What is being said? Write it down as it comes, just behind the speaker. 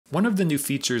One of the new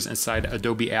features inside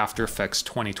Adobe After Effects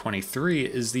 2023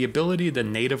 is the ability to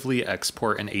natively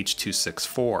export in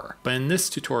H.264. But in this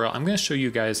tutorial, I'm going to show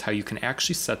you guys how you can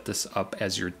actually set this up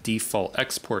as your default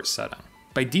export setting.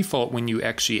 By default, when you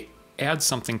actually add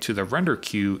something to the render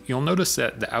queue, you'll notice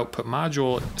that the output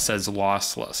module says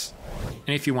lossless.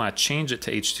 And if you want to change it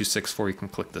to H.264, you can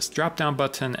click this drop-down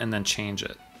button and then change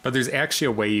it. But there's actually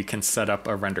a way you can set up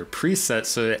a render preset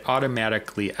so it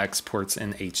automatically exports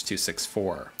in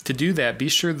H.264. To do that, be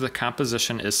sure the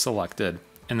composition is selected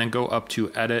and then go up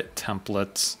to Edit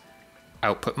Templates,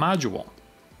 Output Module.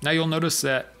 Now you'll notice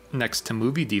that next to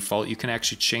Movie Default, you can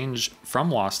actually change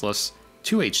from lossless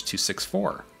to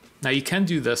H.264. Now you can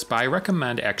do this, but I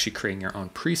recommend actually creating your own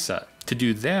preset. To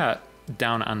do that,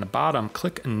 down on the bottom,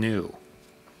 click New.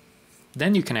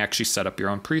 Then you can actually set up your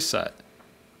own preset.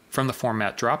 From the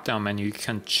Format drop-down menu, you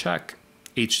can check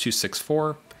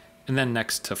H.264, and then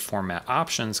next to Format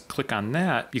Options, click on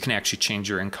that. You can actually change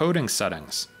your encoding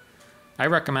settings. I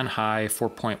recommend high,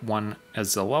 4.1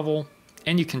 as the level,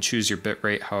 and you can choose your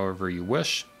bitrate however you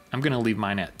wish. I'm going to leave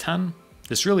mine at 10.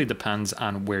 This really depends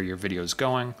on where your video is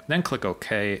going. Then click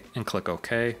OK and click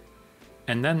OK.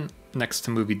 And then next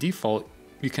to Movie Default,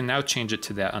 you can now change it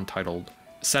to that untitled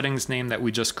settings name that we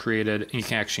just created. And you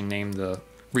can actually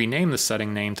rename the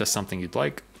setting name to something you'd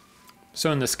like.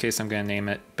 So in this case, I'm going to name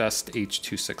it Best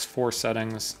H.264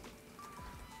 Settings.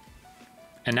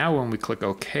 And now when we click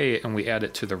OK and we add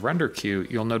it to the render queue,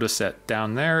 you'll notice that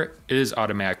down there, it is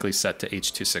automatically set to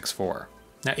H.264.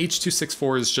 Now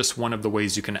H.264 is just one of the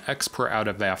ways you can export out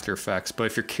of After Effects, but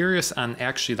if you're curious on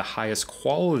actually the highest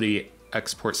quality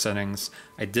export settings,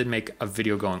 I did make a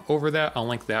video going over that. I'll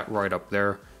link that right up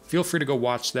there. Feel free to go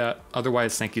watch that.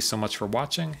 Otherwise, thank you so much for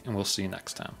watching, and we'll see you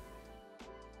next time.